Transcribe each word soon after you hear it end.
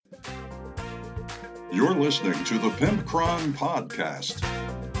You're listening to the Pimpcron Podcast.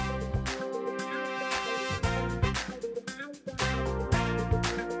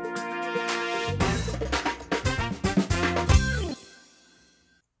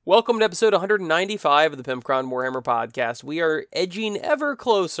 Welcome to episode 195 of the Pimpcron Warhammer Podcast. We are edging ever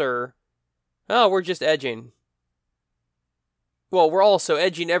closer. Oh, we're just edging. Well, we're also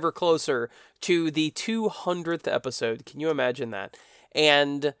edging ever closer to the 200th episode. Can you imagine that?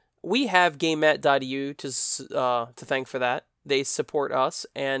 And we have GameMat.eu to thank for that. They support us,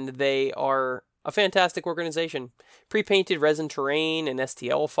 and they are a fantastic organization. Pre-painted resin terrain and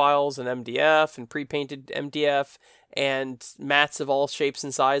STL files and MDF and pre-painted MDF and mats of all shapes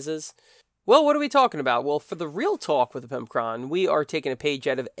and sizes. Well, what are we talking about? Well, for the real talk with the Pimpcron, we are taking a page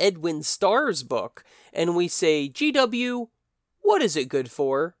out of Edwin Starr's book, and we say, GW, what is it good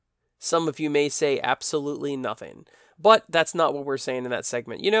for? Some of you may say absolutely nothing. But that's not what we're saying in that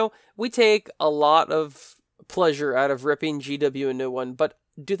segment. You know, we take a lot of pleasure out of ripping GW a new one, but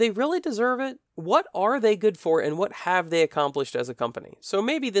do they really deserve it? What are they good for, and what have they accomplished as a company? So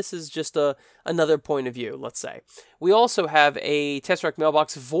maybe this is just another point of view, let's say. We also have a Tesseract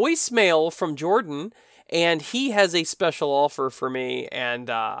Mailbox voicemail from Jordan, and he has a special offer for me, and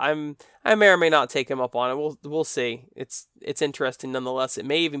I may or may not take him up on it. We'll see. It's interesting nonetheless. It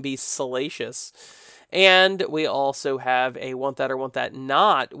may even be salacious. And we also have a Want That or Want That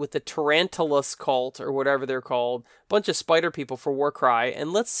Not with the Tarantulas cult, or whatever they're called. Bunch of spider people for Warcry.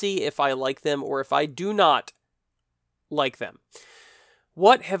 And let's see if I like them or if I do not like them.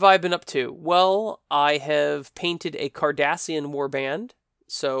 What have I been up to? Well, I have painted a Cardassian warband.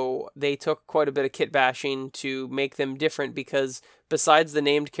 So they took quite a bit of kit bashing to make them different because besides the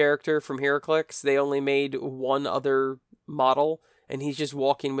named character from HeroClix, they only made one other model. And he's just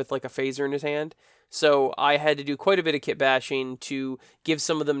walking with like a phaser in his hand. So I had to do quite a bit of kit bashing to give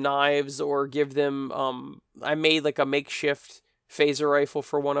some of them knives or give them, I made like a makeshift phaser rifle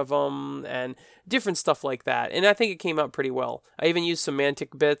for one of them and different stuff like that. And I think it came out pretty well. I even used some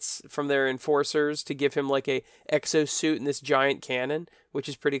Mantic bits from their enforcers to give him like a exosuit and this giant cannon, which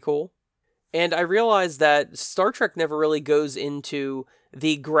is pretty cool. And I realized that Star Trek never really goes into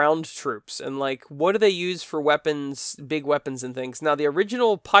the ground troops and like what do they use for weapons, big weapons and things. Now the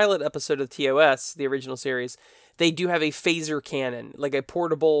original pilot episode of TOS, the original series, they do have a phaser cannon, like a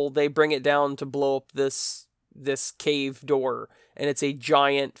portable, they bring it down to blow up this cave door and it's a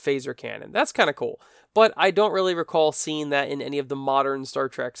giant phaser cannon. That's kind of cool. But I don't really recall seeing that in any of the modern Star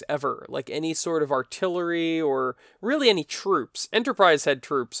Treks ever, like any sort of artillery or really any troops. Enterprise had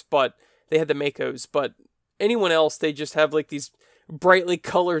troops, but they had the Makos, but anyone else, they just have like these brightly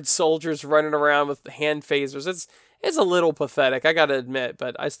colored soldiers running around with hand phasers. It's a little pathetic, I gotta admit,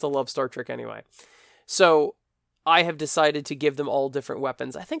 but I still love Star Trek anyway. So I have decided to give them all different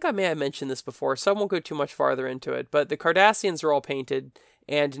weapons. I think I may have mentioned this before, so I won't go too much farther into it, but the Cardassians are all painted,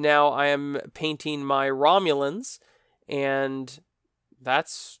 and now I am painting my Romulans, and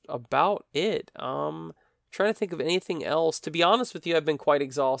that's about it. Trying to think of anything else. To be honest with you, I've been quite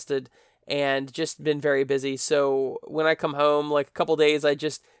exhausted and just been very busy. So when I come home, like a couple days, I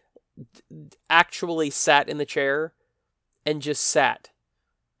just actually sat in the chair and just sat.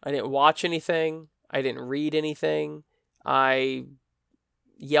 I didn't watch anything. I didn't read anything. I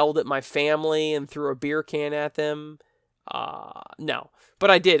yelled at my family and threw a beer can at them. No,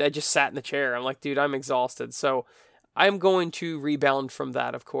 but I did. I just sat in the chair. I'm like, dude, I'm exhausted. So I'm going to rebound from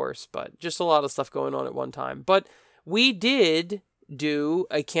that, of course, but just a lot of stuff going on at one time. But we did do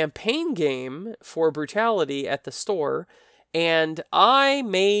a campaign game for Brutality at the store, and I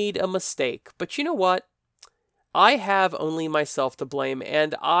made a mistake. But you know what? I have only myself to blame,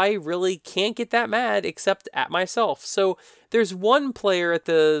 and I really can't get that mad except at myself. So there's one player at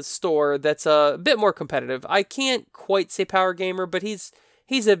the store that's a bit more competitive. I can't quite say power gamer, but he's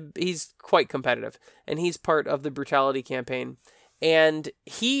quite competitive, and he's part of the Brutality campaign. And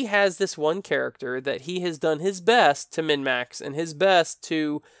he has this one character that he has done his best to min-max and his best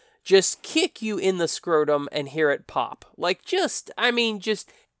to just kick you in the scrotum and hear it pop. Like just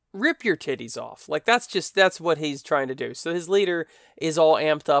rip your titties off. Like that's what he's trying to do. So his leader is all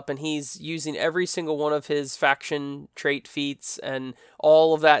amped up and he's using every single one of his faction trait feats and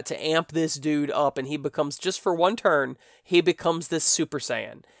all of that to amp this dude up, and he becomes, just for one turn, he becomes this Super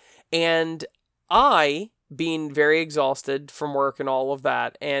Saiyan. And I, being very exhausted from work and all of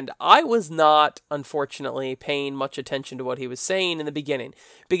that, and I was not, unfortunately, paying much attention to what he was saying in the beginning,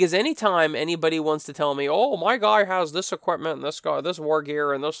 because anytime anybody wants to tell me, oh, my guy has this equipment, and this guy, this war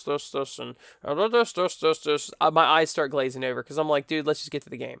gear, and this, and this, my eyes start glazing over, because I'm like, dude, let's just get to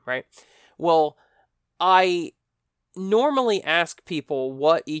the game, right? Well, I normally ask people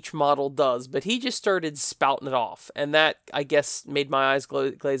what each model does, but he just started spouting it off, and that, I guess, made my eyes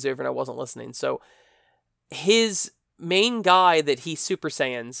glaze over and I wasn't listening. So his main guy that he Super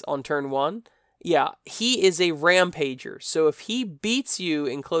Saiyans on turn 1, yeah, he is a Rampager. So if he beats you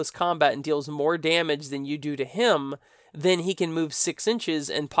in close combat and deals more damage than you do to him, then he can move 6 inches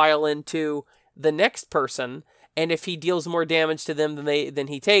and pile into the next person. And if he deals more damage to them than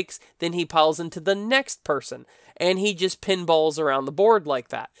he takes, then he piles into the next person. And he just pinballs around the board like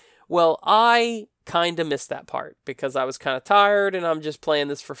that. Well, I kind of missed that part because I was kind of tired and I'm just playing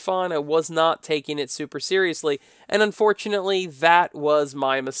this for fun. I was not taking it super seriously. And unfortunately, that was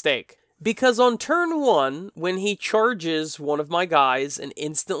my mistake. Because on turn 1, when he charges one of my guys and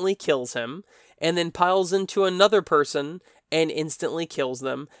instantly kills him, and then piles into another person and instantly kills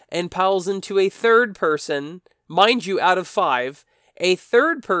them, and piles into a third person, mind you, out of 5, a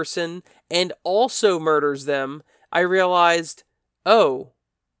third person and also murders them, I realized, oh,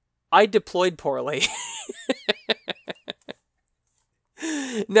 I deployed poorly.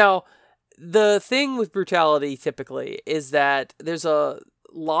 Now, the thing with brutality typically is that there's a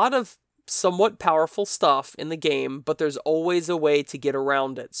lot of somewhat powerful stuff in the game, but there's always a way to get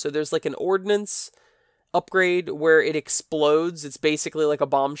around it. So there's like an ordnance upgrade where it explodes. It's basically like a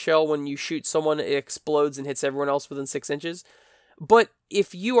bombshell. When you shoot someone, it explodes and hits everyone else within 6 inches. But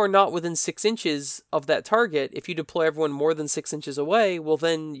if you are not within 6 inches of that target, if you deploy everyone more than 6 inches away, well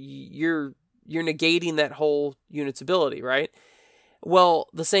then you're negating that whole unit's ability, right? Well,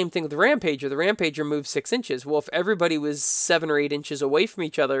 the same thing with the Rampager. The Rampager moves 6 inches. Well, if everybody was 7 or 8 inches away from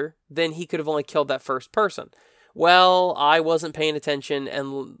each other, then he could have only killed that first person. Well, I wasn't paying attention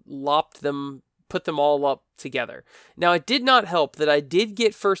and put them all up together. Now, it did not help that I did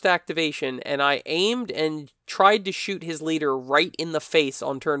get first activation, and I aimed and tried to shoot his leader right in the face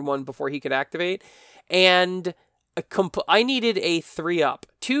on turn 1 before he could activate, and I needed a 3-up.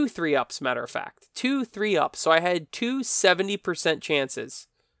 2 3-ups, matter of fact. 2 3-ups. So I had 2 70% chances.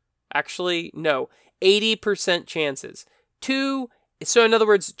 Actually, no. 80% chances. So in other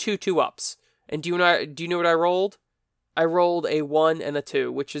words, 2 2-ups. And do you know what I rolled? I rolled a 1 and a 2,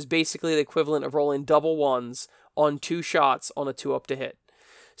 which is basically the equivalent of rolling double 1s on 2 shots on a 2-up to hit.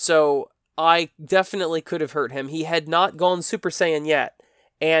 So I definitely could have hurt him. He had not gone Super Saiyan yet.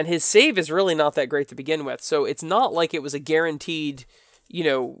 And his save is really not that great to begin with. So it's not like it was a guaranteed,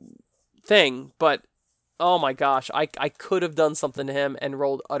 thing. But, oh my gosh, I could have done something to him and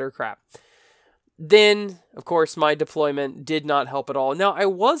rolled utter crap. Then, of course, my deployment did not help at all. Now, I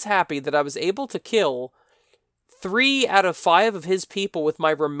was happy that I was able to kill 3 out of 5 of his people with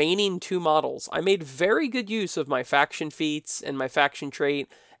my remaining 2 models. I made very good use of my faction feats and my faction trait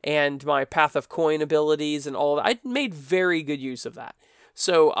and my Path of Coin abilities and all of that. I made very good use of that.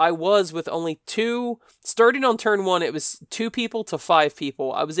 So I was with only 2, starting on turn 1, it was 2 people to 5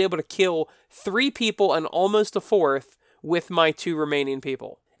 people. I was able to kill 3 people and almost a 4th with my 2 remaining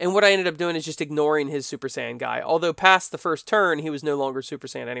people. And what I ended up doing is just ignoring his Super Saiyan guy. Although past the first turn, he was no longer Super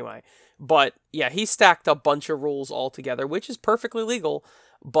Saiyan anyway. But yeah, he stacked a bunch of rules altogether, which is perfectly legal.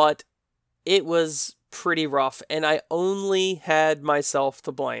 But it was pretty rough, and I only had myself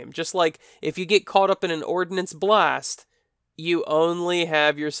to blame. Just like if you get caught up in an ordnance blast, you only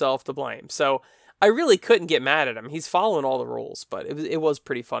have yourself to blame. So I really couldn't get mad at him. He's following all the rules, but it was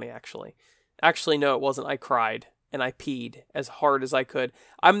pretty funny, actually. Actually, no, it wasn't. I cried, and I peed as hard as I could.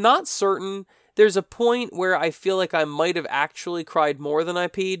 I'm not certain. There's a point where I feel like I might have actually cried more than I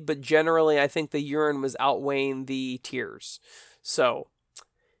peed, but generally I think the urine was outweighing the tears. So,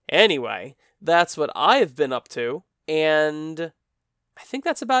 anyway, that's what I've been up to, and I think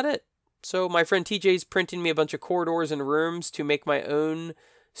that's about it. So my friend TJ's printing me a bunch of corridors and rooms to make my own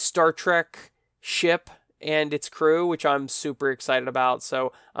Star Trek ship and its crew, which I'm super excited about.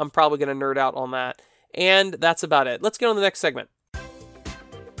 So I'm probably going to nerd out on that. And that's about it. Let's get on to the next segment.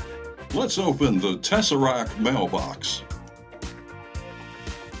 Let's open the Tesseract mailbox.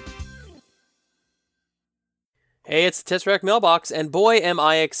 Hey, it's the Tesseract mailbox, and boy, am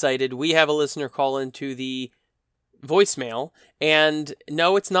I excited. We have a listener call into the voicemail, and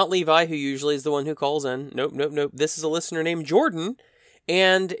no, it's not Levi, who usually is the one who calls in. Nope. This is a listener named Jordan,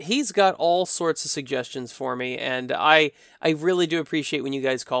 and he's got all sorts of suggestions for me, and I really do appreciate when you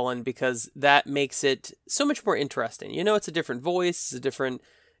guys call in, because that makes it so much more interesting. It's a different voice, it's a different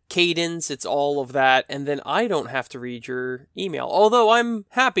cadence, it's all of that, and then I don't have to read your email. Although I'm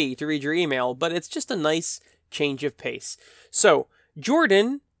happy to read your email, but it's just a nice change of pace. So,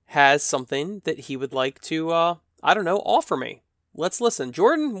 Jordan has something that he would like to, offer me. Let's listen.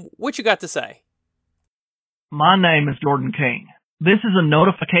 Jordan, what you got to say? My name is Jordan King. This is a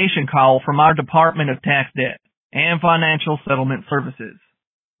notification call from our Department of Tax Debt. and financial settlement services.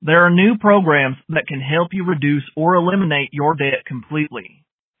 There are new programs that can help you reduce or eliminate your debt completely.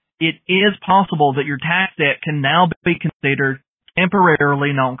 It is possible that your tax debt can now be considered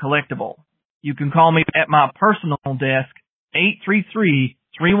temporarily non-collectible. You can call me at my personal desk,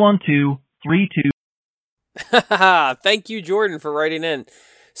 833-312-32. Thank you, Jordan, for writing in.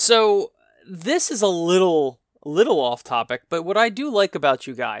 So this is a little off topic, but what I do like about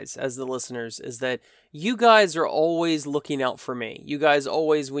you guys as the listeners is that you guys are always looking out for me. You guys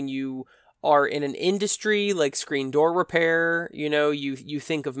always, when you are in an industry like screen door repair, you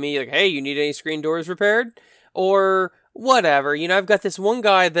think of me like, hey, you need any screen doors repaired? Or whatever. I've got this one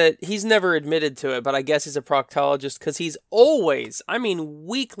guy that he's never admitted to it, but I guess he's a proctologist because he's always,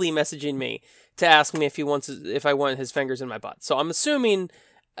 weekly messaging me to ask me if I want his fingers in my butt. So I'm assuming,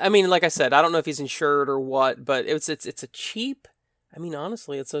 like I said, I don't know if he's insured or what, but it's a cheap,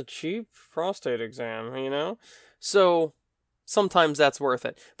 honestly, it's a cheap prostate exam, So sometimes that's worth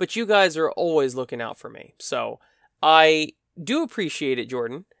it. But you guys are always looking out for me. So I do appreciate it,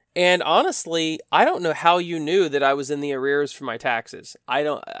 Jordan. And honestly, I don't know how you knew that I was in the arrears for my taxes.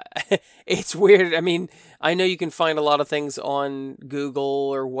 It's weird. I know you can find a lot of things on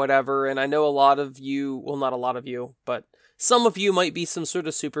Google or whatever, and I know a lot of you, well, not a lot of you, but some of you might be some sort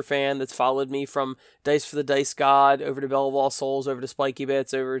of super fan that's followed me from Dice for the Dice God, over to Bell of All Souls, over to Spiky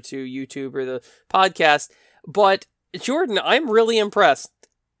Bits, over to YouTube or the podcast. But Jordan, I'm really impressed.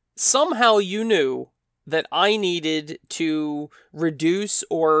 Somehow you knew that I needed to reduce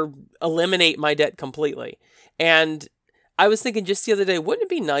or eliminate my debt completely. And I was thinking just the other day, wouldn't it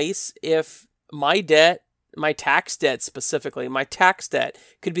be nice if my tax debt specifically,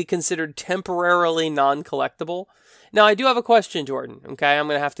 could be considered temporarily non-collectible? Now, I do have a question, Jordan, okay? I'm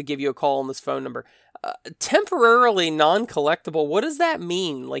going to have to give you a call on this phone number. Temporarily non-collectible, what does that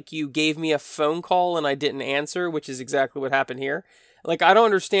mean? Like you gave me a phone call and I didn't answer, which is exactly what happened here. Like, I don't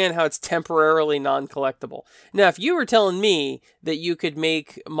understand how it's temporarily non-collectible. Now, if you were telling me that you could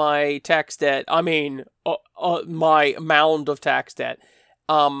make my tax debt, my mound of tax debt,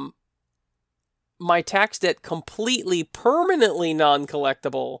 my tax debt completely, permanently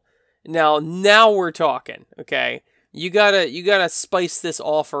non-collectible, now we're talking, okay? You gotta spice this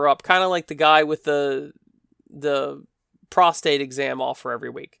offer up, kind of like the guy with the prostate exam offer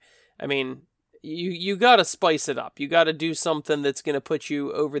every week. You gotta spice it up. You gotta do something that's gonna put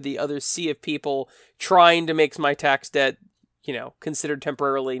you over the other sea of people trying to make my tax debt, considered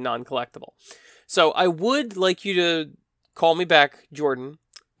temporarily non-collectible. So I would like you to call me back, Jordan,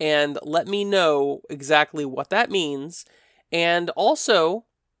 and let me know exactly what that means. And also,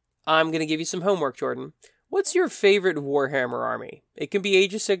 I'm gonna give you some homework, Jordan. What's your favorite Warhammer army? It can be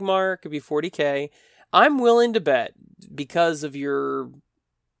Age of Sigmar, it could be 40k. I'm willing to bet, because of your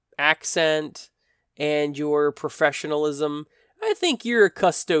accent and your professionalism, I think you're a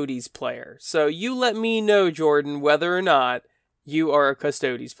Custodes player. So you let me know, Jordan, whether or not you are a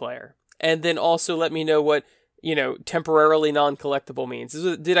Custodes player. And then also let me know what, temporarily non-collectible means.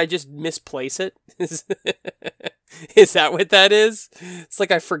 Did I just misplace it? Is that what that is? It's like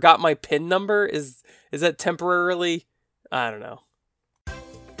I forgot my PIN number? Is that temporarily? I don't know.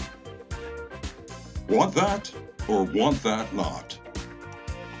 Want that or want that not?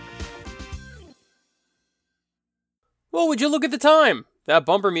 Well, would you look at the time? That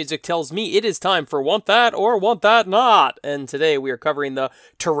bumper music tells me it is time for Want That or Want That Not. And today we are covering the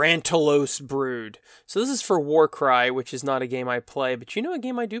Tarantalos Brood. So this is for Warcry, which is not a game I play, but you know a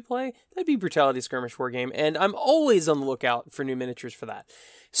game I do play? That'd be Brutality Skirmish Wargame, and I'm always on the lookout for new miniatures for that.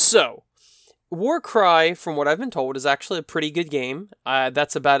 So, Warcry, from what I've been told, is actually a pretty good game.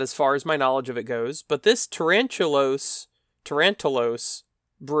 That's about as far as my knowledge of it goes. But this Tarantalos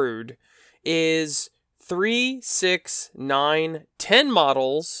Brood is 3, 6, 9, 10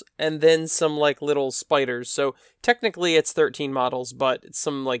 models, and then some little spiders. So technically it's 13 models, but it's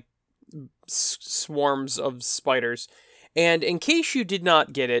some swarms of spiders. And in case you did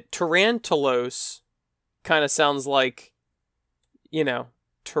not get it, Tarantalos kind of sounds like,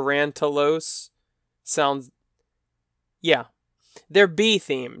 Tarantalos sounds, yeah. They're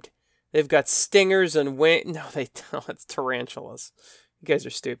bee-themed. They've got stingers and no, they don't. It's tarantulas. You guys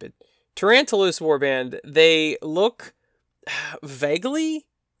are stupid. Tarantalos Warband, they look vaguely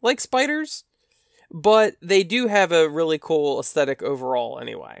like spiders, but they do have a really cool aesthetic overall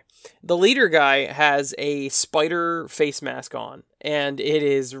anyway. The leader guy has a spider face mask on, and it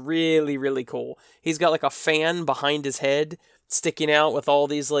is really, really cool. He's got a fan behind his head sticking out with all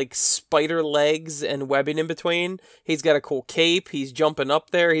these spider legs and webbing in between. He's got a cool cape. He's jumping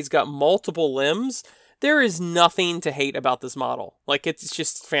up there. He's got multiple limbs. There is nothing to hate about this model. It's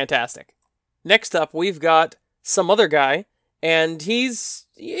just fantastic. Next up, we've got some other guy, and he's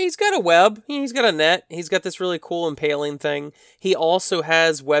got a web, he's got a net, he's got this really cool impaling thing. He also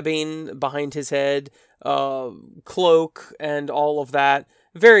has webbing behind his head, cloak, and all of that.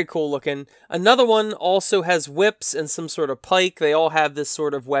 Very cool looking. Another one also has whips and some sort of pike. They all have this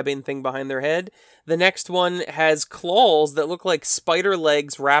sort of webbing thing behind their head. The next one has claws that look like spider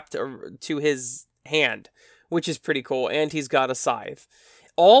legs wrapped to his hand, which is pretty cool, and he's got a scythe.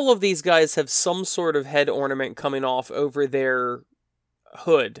 All of these guys have some sort of head ornament coming off over their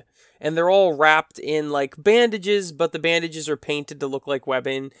hood, and they're all wrapped in like bandages, but the bandages are painted to look like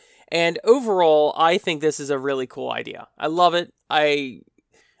webbing. And overall, I think this is a really cool idea. I love it. I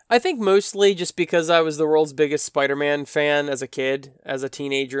think mostly just because I was the world's biggest Spider-Man fan as a kid, as a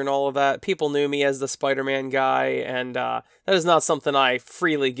teenager and all of that. People knew me as the Spider-Man guy, and that is not something I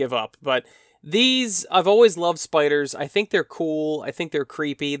freely give up. But I've always loved spiders. I think they're cool. I think they're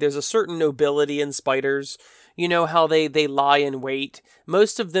creepy. There's a certain nobility in spiders. You know how they lie in wait.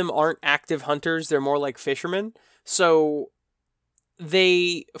 Most of them aren't active hunters. They're more like fishermen. So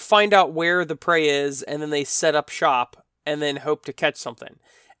they find out where the prey is, and then they set up shop, and then hope to catch something.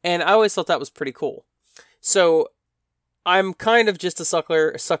 And I always thought that was pretty cool. So I'm kind of just I'm a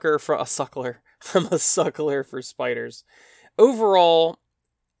suckler for spiders. Overall,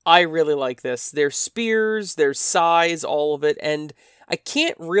 I really like this. Their spears, their size, all of it. And I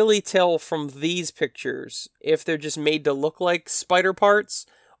can't really tell from these pictures if they're just made to look like spider parts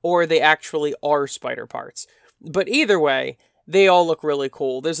or they actually are spider parts. But either way, they all look really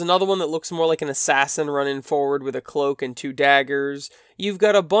cool. There's another one that looks more like an assassin running forward with a cloak and 2 daggers. You've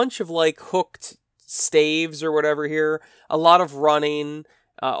got a bunch of like hooked staves or whatever here. A lot of running.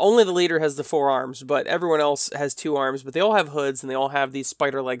 Only the leader has the 4 arms, but everyone else has 2 arms. But they all have hoods and they all have these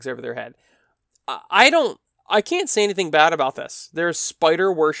spider legs over their head. I can't say anything bad about this. They're a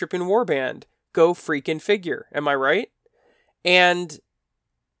spider worshipping warband. Go freaking figure. Am I right? And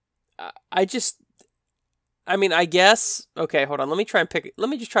I guess, okay, hold on. Let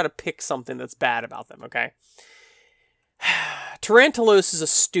me just try to pick something that's bad about them, okay? Tarantulos is a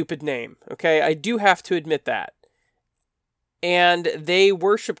stupid name, okay? I do have to admit that. And they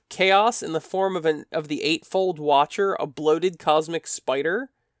worship chaos in the form of the Eightfold Watcher, a bloated cosmic spider.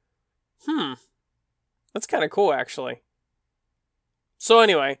 That's kind of cool, actually. So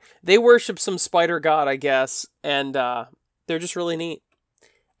anyway, they worship some spider god, I guess, and they're just really neat.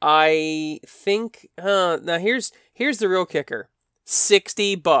 I think, now here's the real kicker.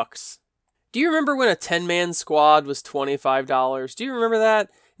 $60. Do you remember when a 10-man squad was $25? Do you remember that?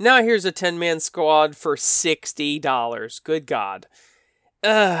 Now here's a 10-man squad for $60. Good God.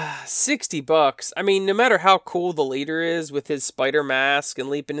 $60. I mean, no matter how cool the leader is with his spider mask and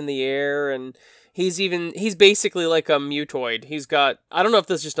leaping in the air, and he's basically like a mutoid. He's got, I don't know if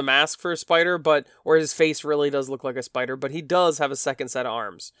this is just a mask for a spider, or his face really does look like a spider, but he does have a second set of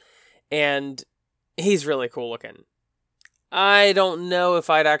arms. And he's really cool looking. I don't know if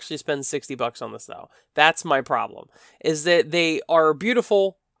I'd actually spend $60 on this though. That's my problem. Is that they are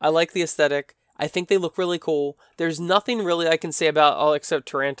beautiful. I like the aesthetic. I think they look really cool. There's nothing really I can say about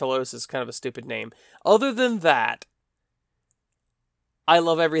except Tarantulos is kind of a stupid name. Other than that, I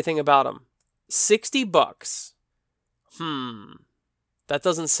love everything about them. $60. That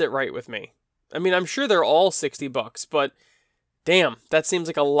doesn't sit right with me. I mean, I'm sure they're all $60, but damn, that seems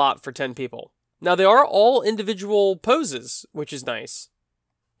like a lot for 10 people. Now, they are all individual poses, which is nice.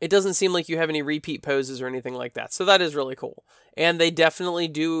 It doesn't seem like you have any repeat poses or anything like that, so that is really cool. And they definitely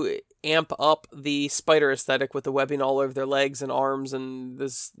do amp up the spider aesthetic with the webbing all over their legs and arms and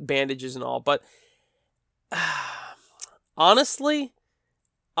this bandages and all. But honestly,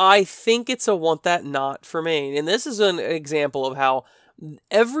 I think it's a want that not for me. And this is an example of how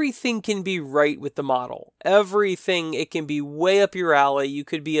everything can be right with the model. Everything, it can be way up your alley. You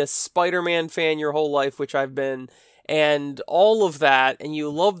could be a Spider-Man fan your whole life, which I've been, and all of that, and you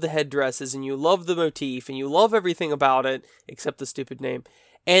love the headdresses, and you love the motif, and you love everything about it, except the stupid name.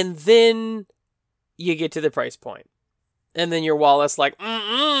 And then you get to the price point. And then your wallet's like,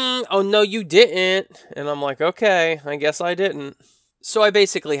 oh no, you didn't. And I'm like, okay, I guess I didn't. So I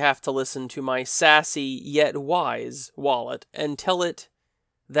basically have to listen to my sassy yet wise wallet and tell it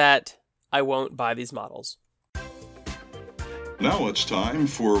that I won't buy these models. Now it's time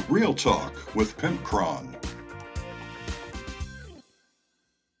for Real Talk with Pimpcron.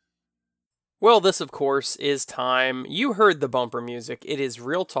 Well, this, of course, is time. You heard the bumper music. It is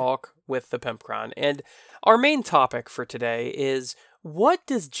Real Talk with the Pimpcron. And our main topic for today is, what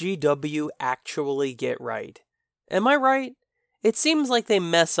does GW actually get right? Am I right? It seems like they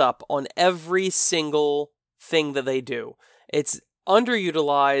mess up on every single thing that they do. It's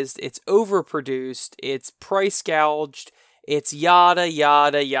underutilized, it's overproduced, it's price gouged, it's yada,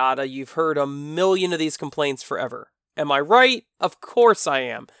 yada, yada. You've heard a million of these complaints forever. Am I right? Of course I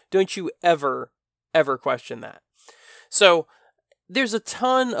am. Don't you ever question that. So, there's a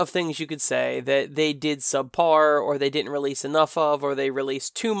ton of things you could say that they did subpar, or they didn't release enough of, or they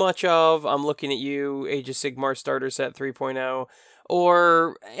released too much of. I'm looking at you, Age of Sigmar Starter Set 3.0,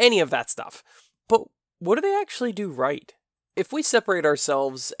 or any of that stuff. But what do they actually do right? If we separate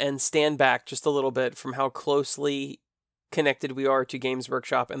ourselves and stand back just a little bit from how closely connected we are to Games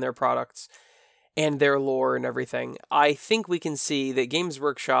Workshop and their products and their lore and everything, I think we can see that Games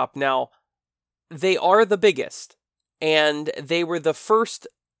Workshop, now, they are the biggest, and they were the first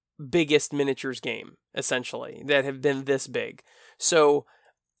biggest miniatures game, essentially, that have been this big. So,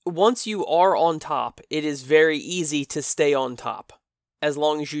 once you are on top, it is very easy to stay on top, as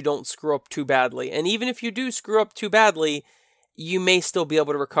long as you don't screw up too badly. And even if you do screw up too badly, you may still be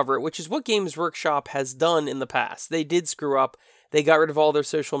able to recover it, which is what Games Workshop has done in the past. They did screw up. They got rid of all their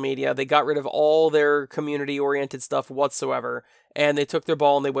social media. They got rid of all their community-oriented stuff whatsoever. And they took their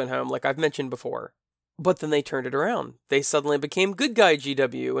ball and they went home, like I've mentioned before. But then they turned it around. They suddenly became Good Guy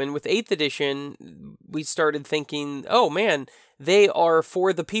GW. And with 8th edition, we started thinking, oh man, they are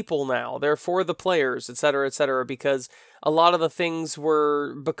for the people now. They're for the players, etc., because a lot of the things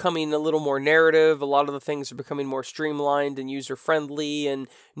were becoming a little more narrative. A lot of the things are becoming more streamlined and user-friendly and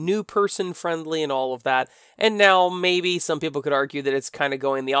new person-friendly and all of that. And now maybe some people could argue that it's kind of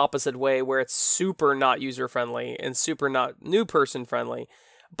going the opposite way, where it's super not user-friendly and super not new person-friendly.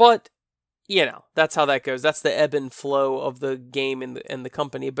 But you know, that's how that goes. That's the ebb and flow of the game and the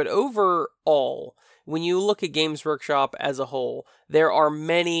company. But overall, when you look at Games Workshop as a whole, there are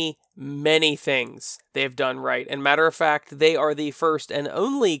many, many things they've done right. And matter of fact, they are the first and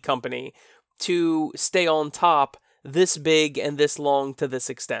only company to stay on top this big and this long to this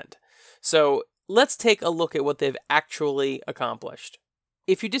extent. So let's take a look at what they've actually accomplished.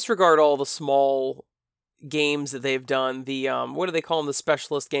 If you disregard all the small games that they've done, the what do they call them, the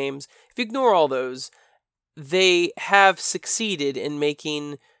specialist games, if you ignore all those, they have succeeded in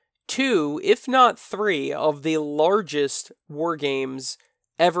making 2, if not 3, of the largest war games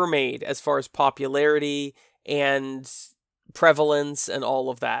ever made as far as popularity and prevalence and all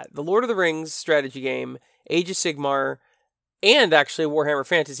of that. The Lord of the Rings strategy game, Age of Sigmar, and actually Warhammer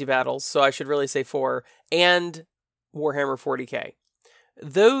Fantasy Battles, so I should really say 4, and Warhammer 40k.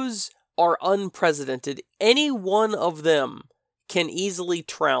 Those are unprecedented. Any one of them can easily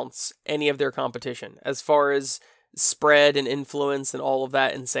trounce any of their competition as far as spread and influence and all of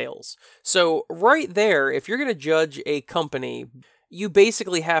that in sales. So right there, if you're going to judge a company, you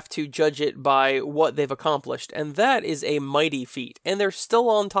basically have to judge it by what they've accomplished, and that is a mighty feat, and they're still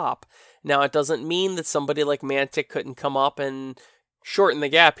on top. Now, it doesn't mean that somebody like Mantic couldn't come up and shorten the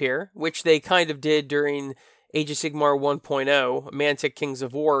gap here, which they kind of did during Age of Sigmar 1.0, Mantic Kings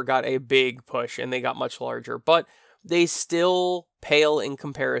of War got a big push, and they got much larger, but they still pale in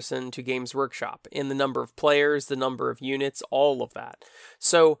comparison to Games Workshop in the number of players, the number of units, all of that.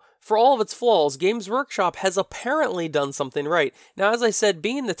 So, for all of its flaws, Games Workshop has apparently done something right. Now, as I said,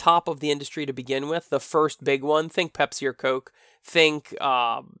 being the top of the industry to begin with, the first big one, think Pepsi or Coke, think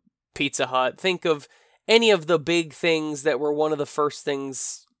Pizza Hut, think of any of the big things that were one of the first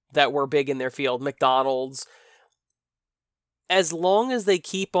things that were big in their field, McDonald's. As long as they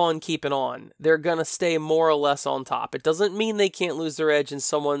keep on keeping on, they're going to stay more or less on top. It doesn't mean they can't lose their edge and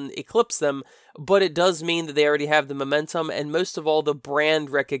someone eclipse them, but it does mean that they already have the momentum and most of all the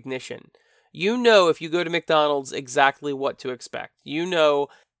brand recognition. You know, if you go to McDonald's, exactly what to expect. You know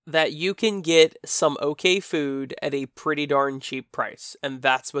that you can get some okay food at a pretty darn cheap price, and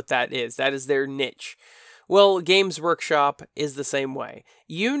that's what that is. That is their niche. Well, Games Workshop is the same way.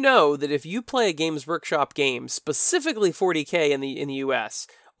 You know that if you play a Games Workshop game, specifically 40k in the US,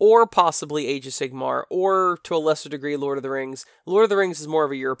 or possibly Age of Sigmar, or to a lesser degree Lord of the Rings. Lord of the Rings is more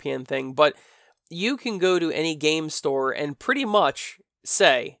of a European thing, but you can go to any game store and pretty much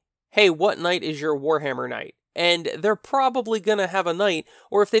say, hey, what night is your Warhammer night? And they're probably going to have a night,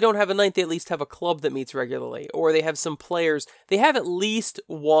 or if they don't have a night, they at least have a club that meets regularly, or they have some players. They have at least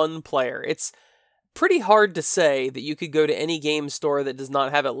one player. It's pretty hard to say that you could go to any game store that does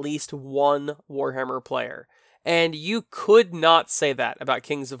not have at least one Warhammer player. And you could not say that about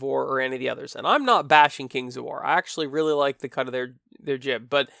Kings of War or any of the others. And I'm not bashing Kings of War. I actually really like the cut of their jib.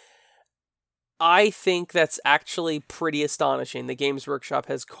 But I think that's actually pretty astonishing. The Games Workshop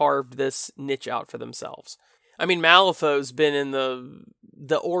has carved this niche out for themselves. I mean, Malifaux's been in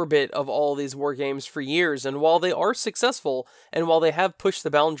the orbit of all these war games for years, and while they are successful, and while they have pushed the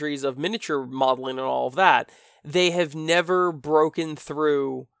boundaries of miniature modeling and all of that, they have never broken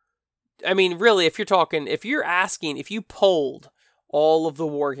through. I mean, really, if you polled all of the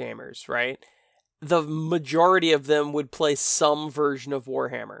Wargamers, right, the majority of them would play some version of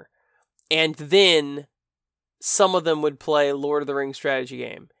Warhammer. And then some of them would play Lord of the Rings strategy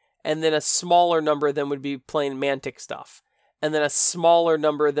game. And then a smaller number of them would be playing Mantic stuff. And then a smaller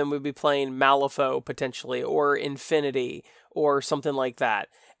number of them would be playing Malifaux, potentially, or Infinity, or something like that.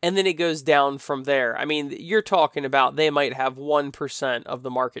 And then it goes down from there. I mean, you're talking about they might have 1% of the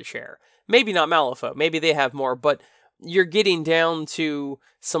market share. Maybe not Malifaux. Maybe they have more. But you're getting down to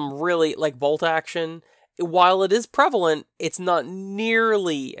some really, like bolt action. While it is prevalent, it's not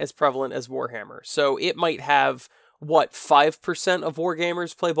nearly as prevalent as Warhammer. So it might have, 5% of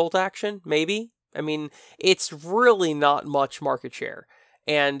Wargamers play bolt action? Maybe? I mean, it's really not much market share.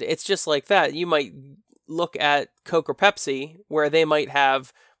 And it's just like that. You might look at Coke or Pepsi, where they might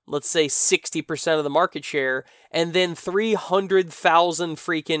have, let's say, 60% of the market share, and then 300,000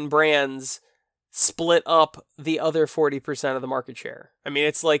 freaking brands split up the other 40% of the market share. I mean,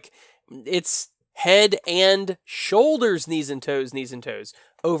 it's head and shoulders, knees and toes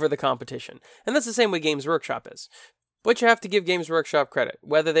over the competition. And that's the same way Games Workshop is. But you have to give Games Workshop credit.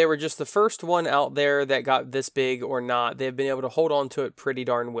 Whether they were just the first one out there that got this big or not, they've been able to hold on to it pretty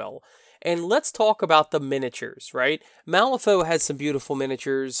darn well. And let's talk about the miniatures, right? Malifaux has some beautiful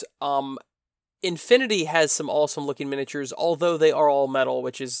miniatures. Infinity has some awesome looking miniatures, although they are all metal,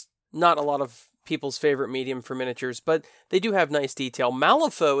 which is not a lot of people's favorite medium for miniatures, but they do have nice detail.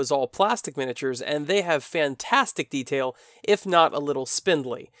 Malifaux is all plastic miniatures, and they have fantastic detail, if not a little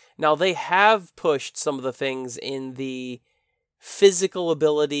spindly. Now, they have pushed some of the things in the physical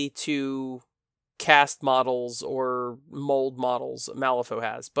ability to cast models or mold models Malifaux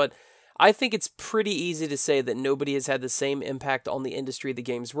has, but I think it's pretty easy to say that nobody has had the same impact on the industry the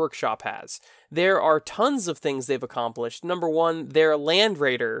Games Workshop has. There are tons of things they've accomplished. Number one, their Land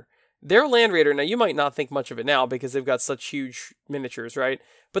Raider, now you might not think much of it now because they've got such huge miniatures, right?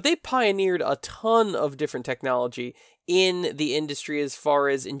 But they pioneered a ton of different technology in the industry as far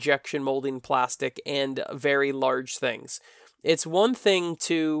as injection molding plastic and very large things. It's one thing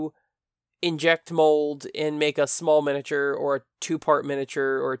to inject mold and make a small miniature or a 2-part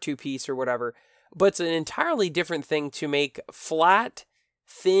miniature or a 2-piece or whatever, but it's an entirely different thing to make flat,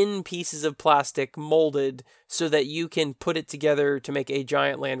 thin pieces of plastic molded so that you can put it together to make a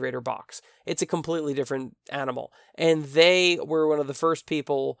giant Land Raider box. It's a completely different animal. And they were one of the first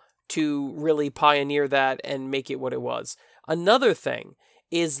people to really pioneer that and make it what it was. Another thing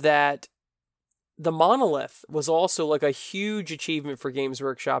is that the Monolith was also like a huge achievement for Games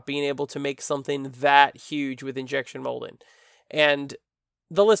Workshop, being able to make something that huge with injection molding. And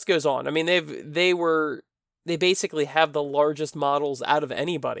the list goes on. I mean, they basically have the largest models out of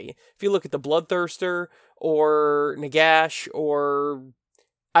anybody. If you look at the Bloodthirster or Nagash or,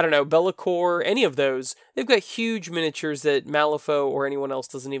 I don't know, Be'lakor, any of those, they've got huge miniatures that Malifaux or anyone else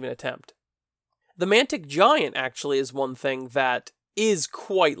doesn't even attempt. The Mantic Giant actually is one thing that is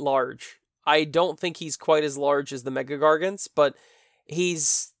quite large. I don't think he's quite as large as the Mega Gargants, but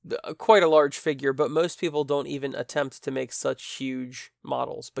he's quite a large figure, but most people don't even attempt to make such huge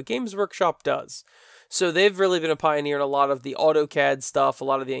models. But Games Workshop does. So they've really been a pioneer in a lot of the AutoCAD stuff, a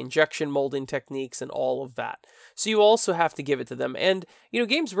lot of the injection molding techniques, and all of that. So you also have to give it to them. And,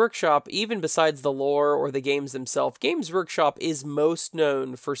 Games Workshop, even besides the lore or the games themselves, Games Workshop is most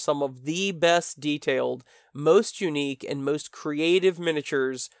known for some of the best detailed, most unique, and most creative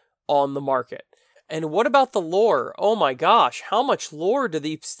miniatures on the market. And what about the lore? Oh my gosh, how much lore do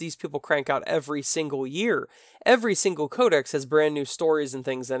these people crank out every single year? Every single codex has brand new stories and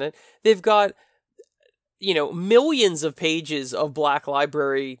things in it. They've got, millions of pages of Black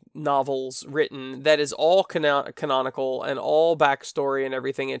Library novels written that is all canonical and all backstory and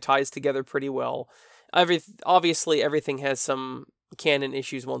everything. It ties together pretty well. Obviously, everything has some canon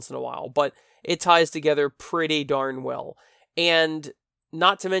issues once in a while, but it ties together pretty darn well. And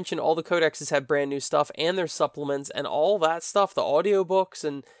not to mention all the codexes have brand new stuff and their supplements and all that stuff, the audiobooks,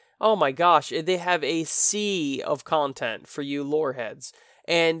 and oh my gosh, they have a sea of content for you lore heads.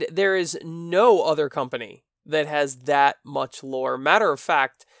 And there is no other company that has that much lore. Matter of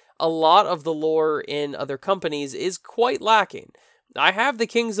fact, a lot of the lore in other companies is quite lacking. I have the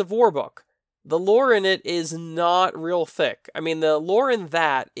Kings of War book. The lore in it is not real thick. I mean, the lore in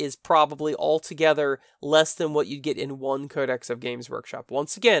that is probably altogether less than what you'd get in one codex of Games Workshop.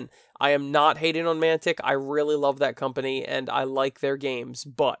 Once again, I am not hating on Mantic. I really love that company, and I like their games,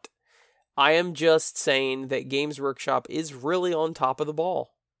 but I am just saying that Games Workshop is really on top of the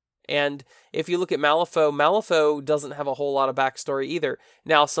ball. And if you look at Malifaux doesn't have a whole lot of backstory either.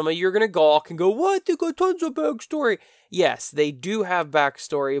 Now, some of you are going to gawk and go, what? They got tons of backstory. Yes, they do have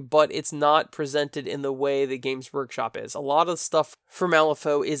backstory, but it's not presented in the way that Games Workshop is. A lot of stuff for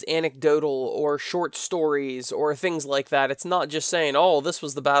Malifaux is anecdotal or short stories or things like that. It's not just saying, oh, this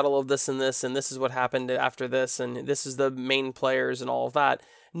was the battle of this, and this is what happened after this, and this is the main players and all of that.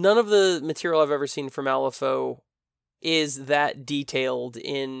 None of the material I've ever seen for Malifaux is that detailed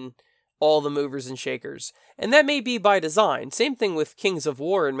in all the movers and shakers. And that may be by design. Same thing with Kings of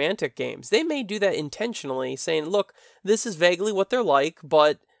War and Mantic games. They may do that intentionally, saying, look, this is vaguely what they're like,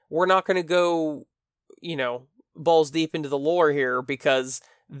 but we're not going to go, balls deep into the lore here because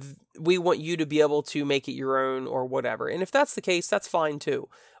we want you to be able to make it your own or whatever. And if that's the case, that's fine too.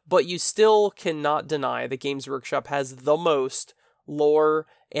 But you still cannot deny that Games Workshop has the most lore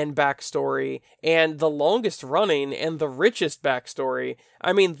and backstory, and the longest running and the richest backstory.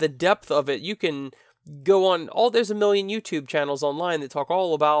 I mean, the depth of it, you can go on there's a million YouTube channels online that talk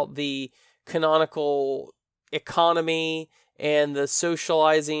all about the canonical economy and the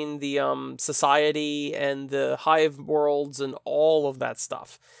socializing, the society and the hive worlds and all of that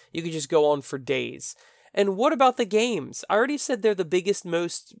stuff. You could just go on for days. And what about the games? I already said they're the biggest,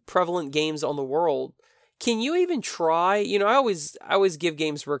 most prevalent games on the world. Can you even try? I always give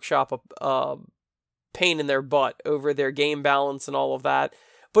Games Workshop a pain in their butt over their game balance and all of that.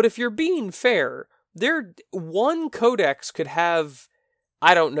 But if you're being fair, one codex could have,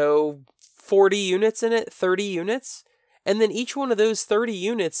 40 units in it, 30 units. And then each one of those 30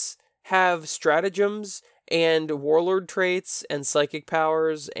 units have stratagems and warlord traits and psychic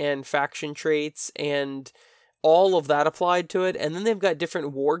powers and faction traits and all of that applied to it. And then they've got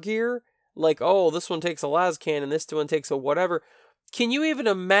different war gear. Like, oh, this one takes a lascan and this one takes a whatever. Can you even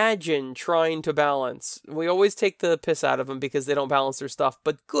imagine trying to balance? We always take the piss out of them because they don't balance their stuff.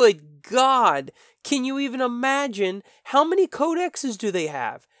 But good God, can you even imagine how many codexes do they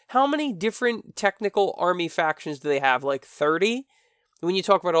have? How many different technical army factions do they have? Like 30? When you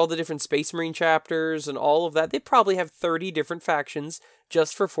talk about all the different Space Marine chapters and all of that, they probably have 30 different factions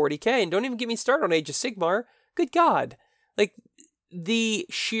just for 40k. And don't even get me started on Age of Sigmar. Good God. Like, the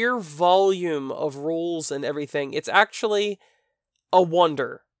sheer volume of rules and everything, it's actually a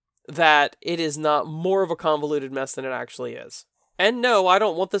wonder that it is not more of a convoluted mess than it actually is. And no, I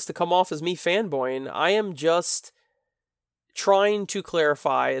don't want this to come off as me fanboying. I am just trying to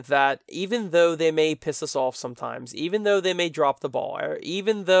clarify that even though they may piss us off sometimes, even though they may drop the ball, or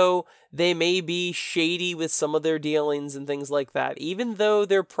even though they may be shady with some of their dealings and things like that, even though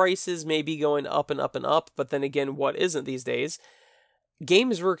their prices may be going up and up and up, but then again, what isn't these days?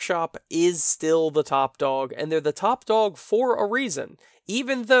 Games Workshop is still the top dog, and they're the top dog for a reason.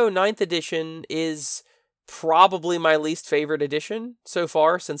 Even though 9th edition is probably my least favorite edition so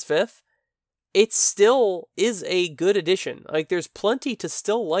far since 5th, it still is a good edition. Like, there's plenty to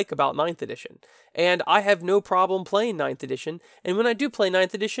still like about 9th edition. And I have no problem playing 9th edition, and when I do play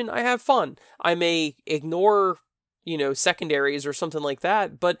 9th edition, I have fun. I may ignore, secondaries or something like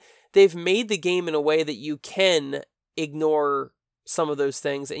that, but they've made the game in a way that you can ignore some of those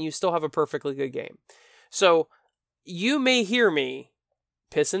things, and you still have a perfectly good game. So, you may hear me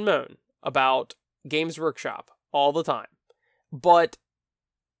piss and moan about Games Workshop all the time, but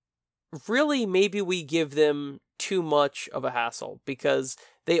really, maybe we give them too much of a hassle, because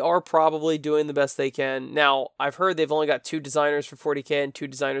they are probably doing the best they can. Now, I've heard they've only got 2 designers for 40k and 2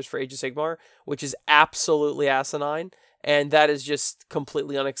 designers for Age of Sigmar, which is absolutely asinine, and that is just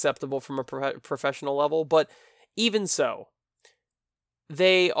completely unacceptable from a professional level, but even so,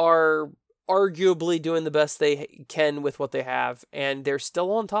 they are arguably doing the best they can with what they have, and they're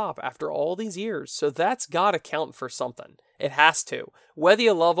still on top after all these years. So that's got to count for something. It has to. Whether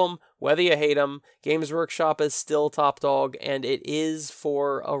you love them, whether you hate them, Games Workshop is still top dog, and it is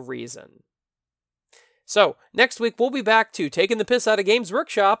for a reason. So, next week we'll be back to taking the piss out of Games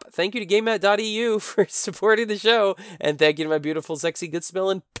Workshop. Thank you to GameMat.eu for supporting the show, and thank you to my beautiful, sexy,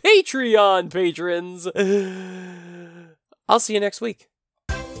 good-smelling Patreon patrons. I'll see you next week.